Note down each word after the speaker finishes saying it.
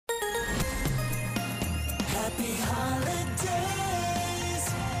holidays.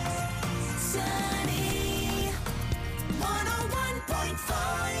 Sunny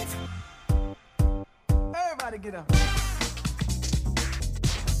 101.5. Everybody get up.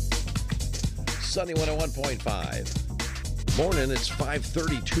 Sunny 101.5. Morning, it's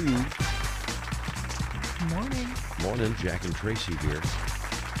 5:32. Morning, Jack and Traci here.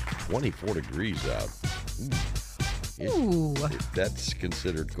 24 degrees out. Ooh. That's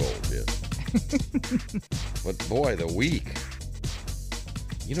considered cold, yes. But boy, the week.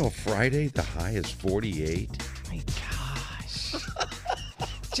 You know, Friday, the high is 48. My gosh.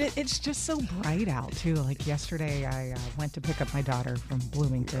 It's just so bright out, too. Like yesterday, I went to pick up my daughter from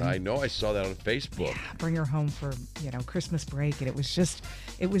Bloomington. I know, I saw that on Facebook. Yeah, bring her home for, Christmas break. And it was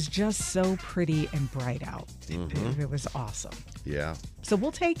just so pretty and bright out. It was awesome. Yeah. So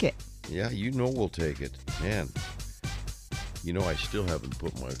we'll take it. Yeah, we'll take it. Man, I still haven't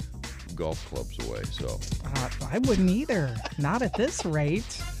put my golf clubs away, so. I wouldn't either. Not at this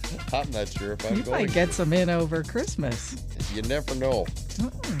rate. I'm not sure if I'm You going might get to. some in over Christmas. You never know.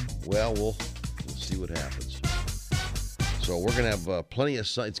 Well, we'll see what happens. So we're going to have plenty of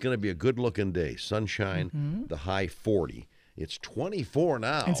sun. It's going to be a good-looking day. Sunshine, the high 40. It's 24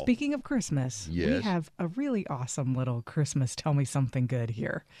 now. And speaking of Christmas, we Yes. have a really awesome little Christmas Tell Me Something Good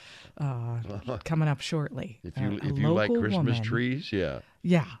here coming up shortly. If A you like local Christmas woman. trees, yeah.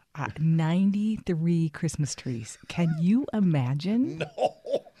 Yeah, 93 Christmas trees. Can you imagine?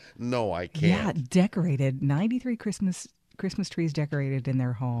 No, I Yeah, can't. decorated. 93 Christmas trees decorated in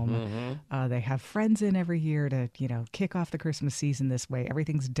their home. They have friends in every year to, kick off the Christmas season this way.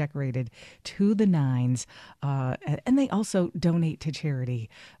 Everything's decorated to the nines. And they also donate to charity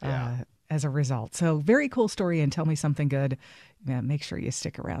as a result. So very cool story, and Tell Me Something Good. Yeah, make sure you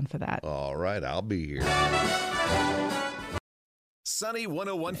stick around for that. All right, I'll be here. Sunny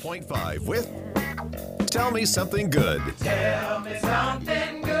 101.5 with Tell Me Something Good. Tell me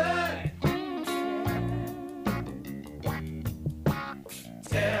something good.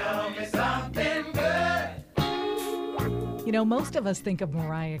 Tell me something good. Most of us think of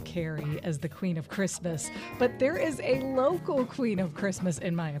Mariah Carey as the Queen of Christmas, but there is a local Queen of Christmas,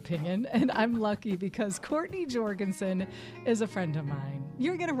 in my opinion, and I'm lucky because Courtney Jorgensen is a friend of mine.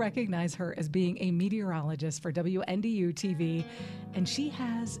 You're going to recognize her as being a meteorologist for WNDU TV, and she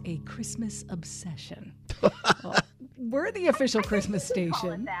has a Christmas obsession. Well, we're the official Christmas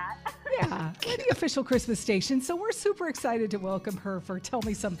station. Yeah, we're the official Christmas station, so we're super excited to welcome her for Tell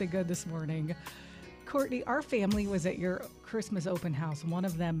Me Something Good this morning. Courtney, our family was at your Christmas open house, one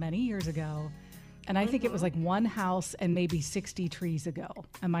of them many years ago, and I think it was like one house and maybe 60 trees ago.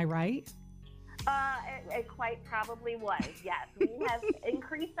 Am I right? It quite probably was, yes. We have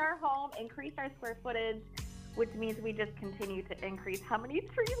increased our home, increased our square footage, which means we just continue to increase how many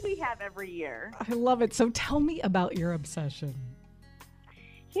trees we have every year. I love it. So tell me about your obsession.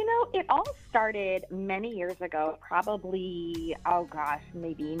 It all started many years ago, probably,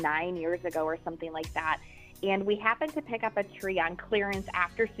 maybe 9 years ago or something like that. And we happened to pick up a tree on clearance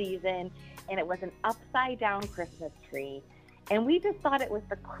after season, and it was an upside-down Christmas tree. And we just thought it was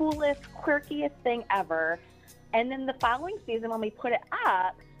the coolest, quirkiest thing ever. And then the following season, when we put it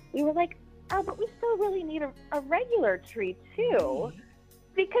up, we were like, oh, but we still really need a regular tree, too.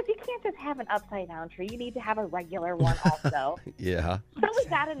 Because you can't just have an upside-down tree. You need to have a regular one also. Yeah. So we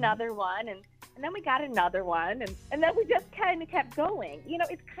got another one, and then we got another one, and then we just kind of kept going.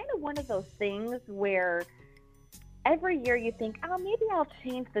 It's kind of one of those things where every year you think, oh, maybe I'll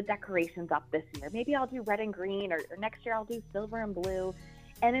change the decorations up this year. Maybe I'll do red and green, or next year I'll do silver and blue.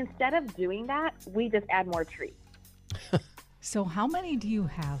 And instead of doing that, we just add more trees. So how many do you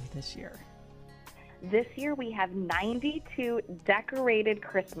have this year? This year we have 92 decorated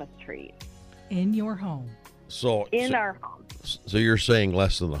Christmas trees. In your home? In our home. So you're saying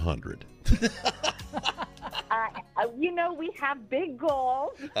less than 100? We have big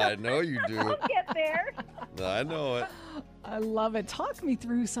goals. I know you do. We'll get there. I know it. I love it. Talk me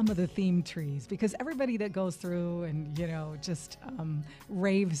through some of the theme trees, because everybody that goes through and, just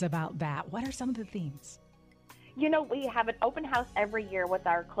raves about that. What are some of the themes? We have an open house every year with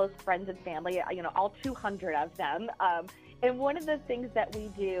our close friends and family, all 200 of them. And one of the things that we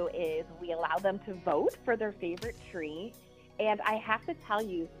do is we allow them to vote for their favorite tree. And I have to tell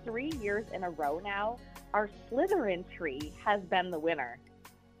you, 3 years in a row now, our Slytherin tree has been the winner.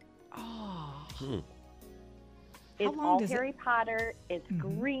 Oh. It's all Harry Potter. It's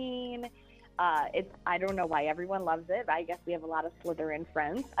green. I don't know why everyone loves it. I guess we have a lot of Slytherin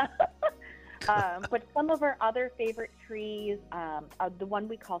friends. But some of our other favorite trees, the one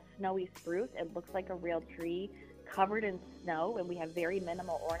we call snowy spruce, it looks like a real tree covered in snow, and we have very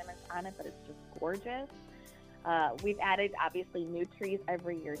minimal ornaments on it, but it's just gorgeous. We've added, obviously, new trees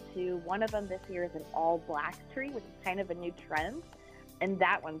every year, too. One of them this year is an all-black tree, which is kind of a new trend. And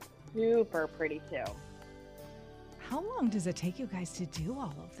that one's super pretty, too. How long does it take you guys to do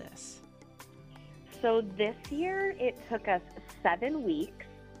all of this? So this year, it took us 7 weeks.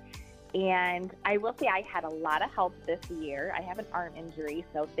 And I will say I had a lot of help this year. I have an arm injury,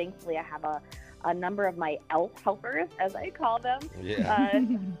 so thankfully I have a number of my elf helpers, as I call them. Yeah.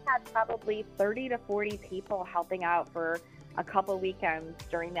 Had probably 30 to 40 people helping out for a couple weekends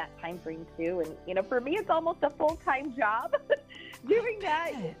during that time frame, too. And, you know, for me, it's almost a full-time job doing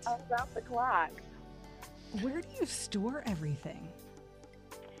that around the clock. Where do you store everything?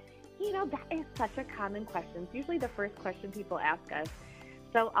 You know, that is such a common question. It's usually the first question people ask us.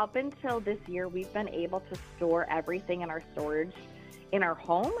 So up until this year, we've been able to store everything in our storage in our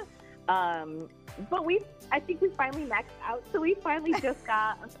home. But I think we finally maxed out, so we finally just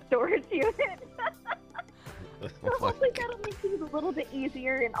got a storage unit. So hopefully that'll make things a little bit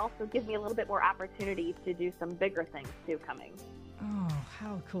easier and also give me a little bit more opportunity to do some bigger things, too, coming. Oh,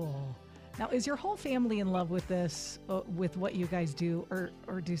 how cool. Now, is your whole family in love with this, with what you guys do,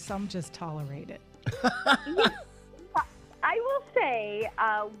 or do some just tolerate it? I will say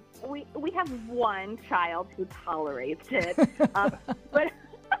we have one child who tolerates it, but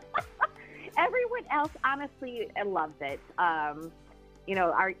everyone else honestly loves it. You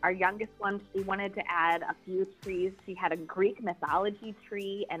know, our youngest one, she wanted to add a few trees. She had a Greek mythology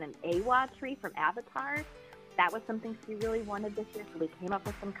tree and an Awa tree from Avatar. That was something she really wanted this year, so we came up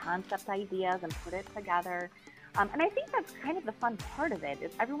with some concept ideas and put it together. And I think that's kind of the fun part of it,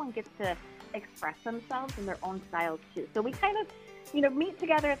 is everyone gets to express themselves in their own styles too. So we kind of, you know, meet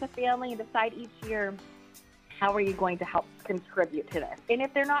together as a family and decide each year, how are you going to help contribute to this? And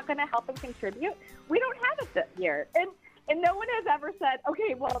if they're not going to help and contribute, we don't have it this year. And no one has ever said,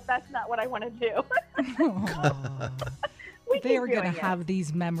 okay, well, that's not what I want to do. They are going to have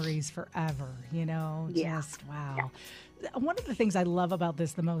these memories forever, you know? Yeah. Just, wow. Yeah. One of the things I love about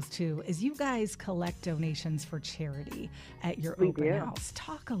this the most, too, is you guys collect donations for charity at your open house.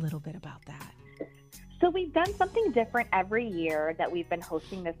 Talk a little bit about that. So we've done something different every year that we've been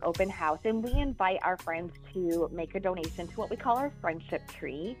hosting this open house, and we invite our friends to make a donation to what we call our friendship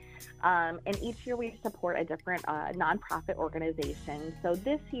tree. And each year we support a different nonprofit organization. So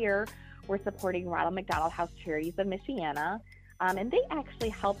this year we're supporting Ronald McDonald House Charities of Michiana. And they actually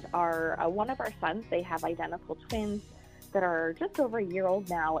helped one of our sons. They have identical twins that are just over a year old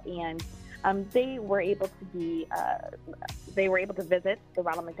now, and they were able to visit the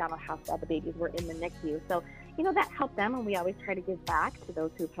Ronald McDonald House while the babies were in the NICU. So, you know, that helped them, and we always try to give back to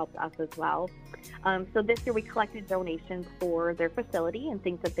those who've helped us as well. So this year we collected donations for their facility and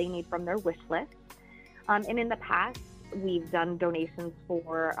things that they need from their wish list. And in the past, we've done donations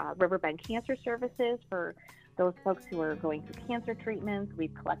for Riverbend Cancer Services for those folks who are going through cancer treatments.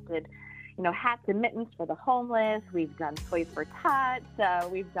 We've collected, you know, hats and mittens for the homeless. We've done Toys for Tots.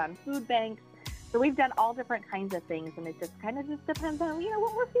 We've done food banks. So we've done all different kinds of things, and it just kind of just depends on, you know,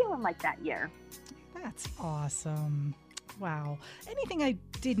 what we're feeling like that year. That's awesome. Wow. Anything I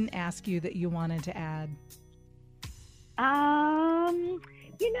didn't ask you that you wanted to add?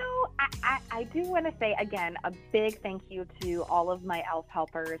 You know, I do want to say, again, a big thank you to all of my elf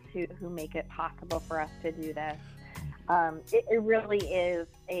helpers who make it possible for us to do this. It really is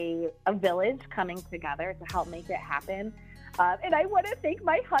a village coming together to help make it happen. And I want to thank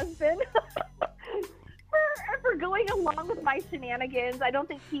my husband for going along with my shenanigans. I don't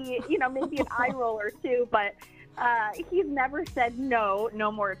think he, you know, maybe an eye roll or two, but he's never said no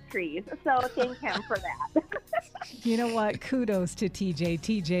more trees. So thank him for that. You know what? Kudos to TJ.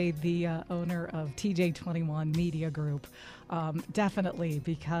 TJ, the owner of TJ21 Media Group. Definitely,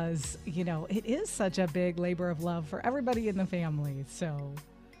 because, you know, it is such a big labor of love for everybody in the family. So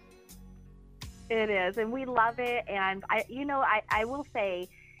it is, and we love it. And I will say,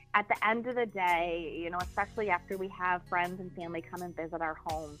 at the end of the day, you know, especially after we have friends and family come and visit our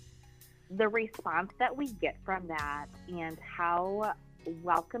home, the response that we get from that and how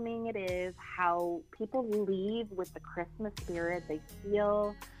welcoming it is, how people leave with the Christmas spirit, they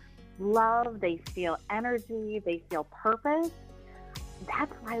feel love, they feel energy, they feel purpose.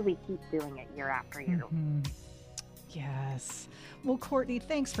 That's why we keep doing it year after year. Mm-hmm. Yes. Well, Courtney,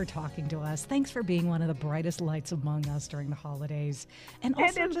 thanks for talking to us. Thanks for being one of the brightest lights among us during the holidays. And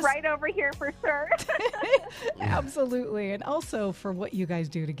also it is right over here for sure. Absolutely. And also for what you guys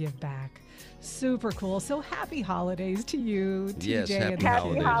do to give back. Super cool. So happy holidays to you, TJ. Yes, and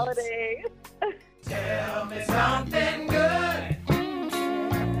happy holidays. Tell me something good.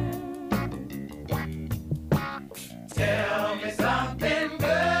 Tell me something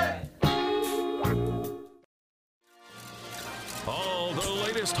good.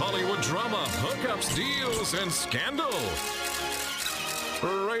 latest Hollywood drama, hookups, deals, and scandal.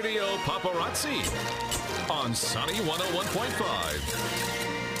 Radio Paparazzi on Sunny 101.5.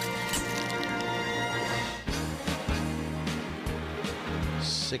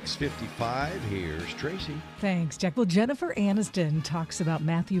 6:55. Here's Tracy. Thanks, Jack. Well, Jennifer Aniston talks about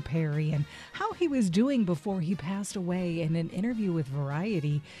Matthew Perry and how he was doing before he passed away in an interview with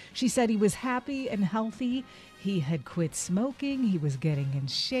Variety. She said he was happy and healthy. He had quit smoking. He was getting in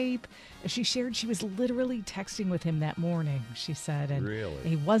shape. She shared she was literally texting with him that morning, she said. And Really?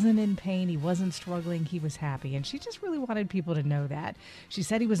 he wasn't in pain. He wasn't struggling. He was happy. And she just really wanted people to know that. She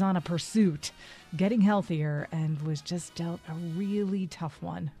said he was on a pursuit, getting healthier, and was just dealt a really tough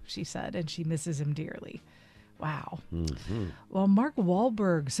one, she said. And she misses him dearly. Wow. Mm-hmm. Well, Mark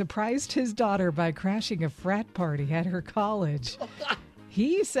Wahlberg surprised his daughter by crashing a frat party at her college.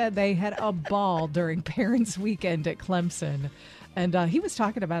 He said they had a ball during Parents' Weekend at Clemson. And he was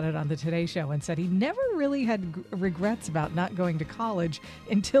talking about it on the Today Show and said he never really had regrets about not going to college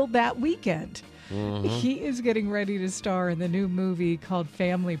until that weekend. Mm-hmm. He is getting ready to star in the new movie called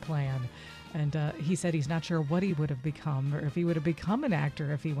Family Plan. And he said he's not sure what he would have become or if he would have become an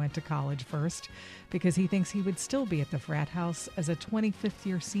actor if he went to college first, because he thinks he would still be at the frat house as a 25th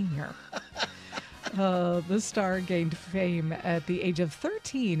year senior. The star gained fame at the age of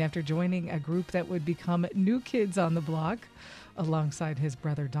 13 after joining a group that would become New Kids on the Block alongside his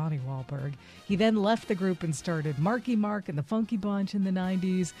brother Donnie Wahlberg. He then left the group and started Marky Mark and the Funky Bunch in the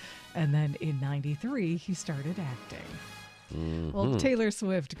 90s. And then in 93, he started acting. Mm-hmm. Well, Taylor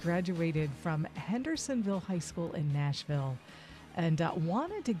Swift graduated from Hendersonville High School in Nashville and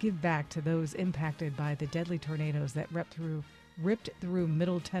wanted to give back to those impacted by the deadly tornadoes that ripped through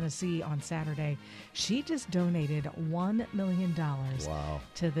Middle Tennessee on Saturday. She just donated $1 million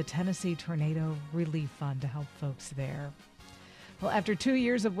to the Tennessee Tornado Relief Fund to help folks there. Well, after 2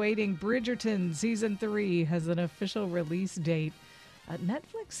 years of waiting, Bridgerton Season 3 has an official release date.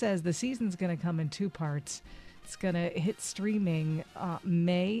 Netflix says the season's going to come in 2 parts. It's going to hit streaming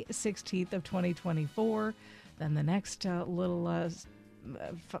May 16th of 2024. Then the next 5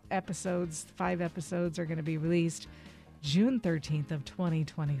 episodes are going to be released June 13th of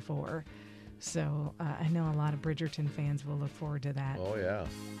 2024. So I know a lot of Bridgerton fans will look forward to that. Oh, yeah.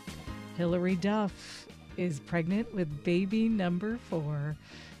 Hilary Duff is pregnant with baby number 4.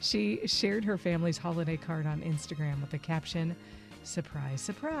 She shared her family's holiday card on Instagram with the caption, "Surprise,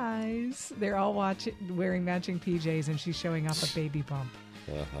 surprise." They're all wearing matching PJs, and she's showing off a baby bump.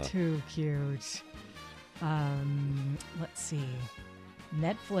 Uh-huh. Too cute. Let's see.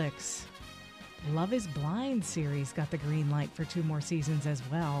 Netflix Love is Blind series got the green light for 2 more seasons as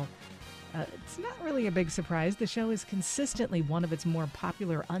well. It's not really a big surprise. The show is consistently one of its more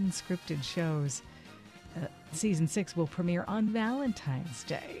popular unscripted shows. Season 6 will premiere on Valentine's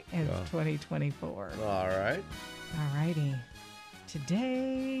Day in 2024. All right. All righty.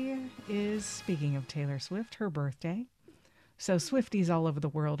 Today is, speaking of Taylor Swift, her birthday. So Swifties all over the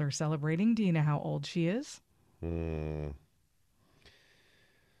world are celebrating. Do you know how old she is?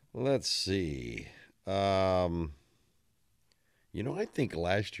 Let's see. I think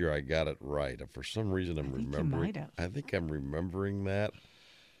last year I got it right. For some reason, I'm remembering. I think I'm remembering that,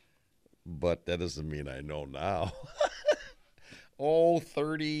 but that doesn't mean I know now.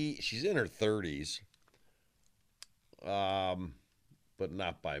 30. She's in her 30s, but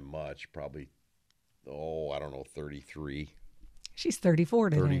not by much. Probably, I don't know, 33. She's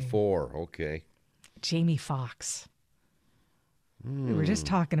 34 today. 34. Okay. Jamie Foxx. We were just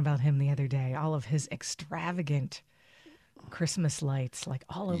talking about him the other day. All of his extravagant Christmas lights, like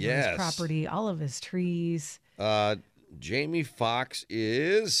all over his property, all of his trees. Jamie Foxx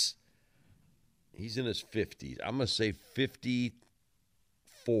he's in his 50s. I'm going to say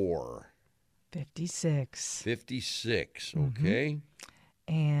 54. 56. 56, okay.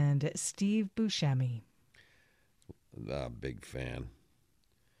 Mm-hmm. And Steve Buscemi. Big fan.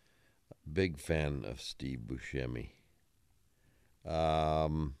 Big fan of Steve Buscemi.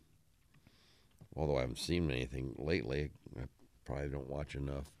 Although I haven't seen anything lately, I probably don't watch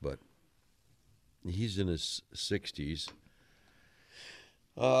enough, but he's in his 60s.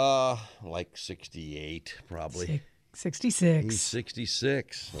 Like 68, probably. 66. He's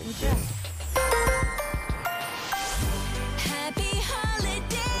 66. Okay. Happy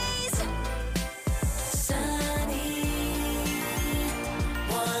holidays, Sunny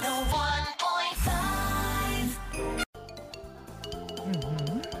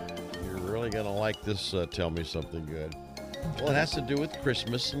 101.5. You're really going to like this Tell Me Something Good. Well, it has to do with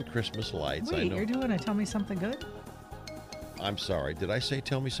Christmas and Christmas lights. Wait, I know. you're doing a Tell Me Something Good? I'm sorry. Did I say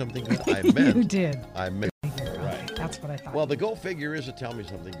Tell Me Something Good? I meant. You did. I meant. Right. That's what I thought. Well, the go figure is a tell me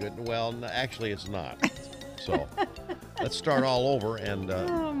something good. Well, actually, it's not. So let's start all over. And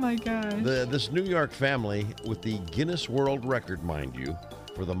oh my gosh. this New York family with the Guinness World Record, mind you,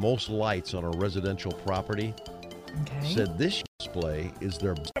 for the most lights on a residential property, said this display is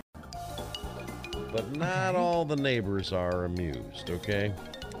their best. But not all the neighbors are amused, okay?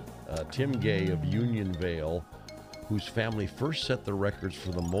 Tim Gay of Unionvale, whose family first set the records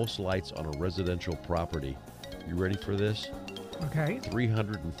for the most lights on a residential property. You ready for this? Okay.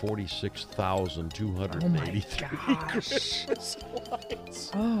 346,283 Christmas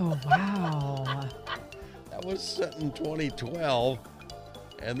lights. Oh, wow. That was set in 2012.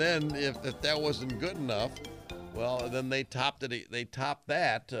 And then if that wasn't good enough, well, then they topped it. They topped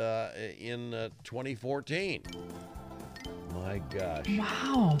that in 2014. My gosh.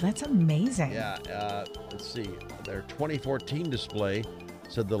 Wow, that's amazing. Yeah, let's see. Their 2014 display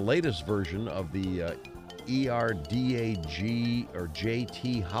said the latest version of the ERDAG or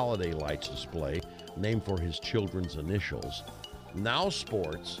JT holiday lights display, named for his children's initials, now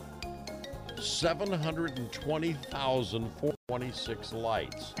sports 720,426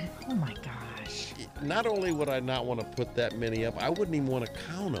 lights. Oh my gosh. Not only would I not want to put that many up, I wouldn't even want to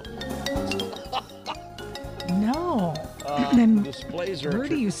count them. No. Then displays are where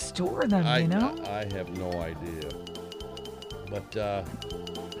do you store them, I you know? I have no idea. But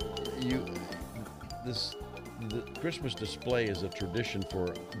the Christmas display is a tradition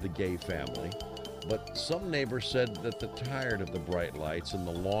for the Gay family. But some neighbors said that they're tired of the bright lights and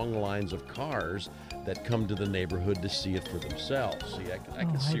the long lines of cars that come to the neighborhood to see it for themselves. See, I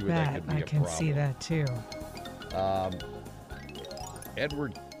can see where that could be a problem. I can see that too.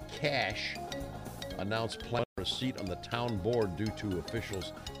 Edward Cash announced plan for a seat on the town board due to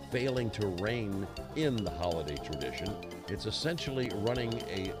officials failing to rein in the holiday tradition. It's essentially running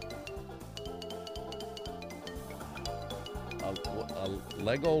a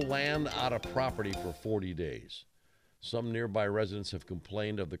Legoland out of property for 40 days. Some nearby residents have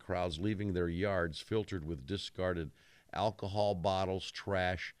complained of the crowds leaving their yards filtered with discarded alcohol bottles,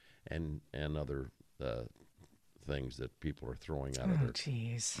 trash, and other things that people are throwing out of their. Oh,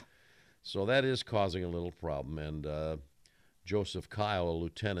 jeez. So that is causing a little problem. And Joseph Kyle, a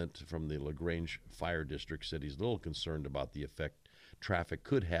lieutenant from the LaGrange Fire District, said he's a little concerned about the effect traffic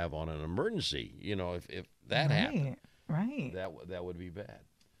could have on an emergency. You know, if that happened. Right. That would be bad.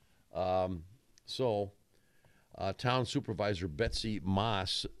 Town Supervisor Betsy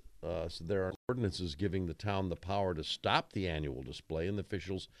Moss said there are ordinances giving the town the power to stop the annual display, and the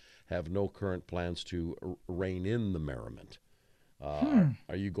officials have no current plans to rein in the merriment.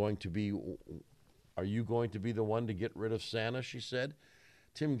 Are you going to be the one to get rid of Santa? She said.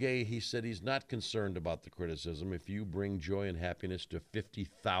 Tim Gay, he said he's not concerned about the criticism. If you bring joy and happiness to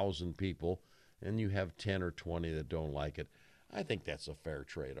 50,000 people, and you have 10 or 20 that don't like it, I think that's a fair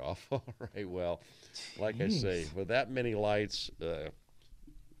trade-off. All right, well, like I say, with that many lights,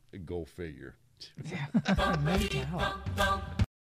 go figure. Yeah, no doubt.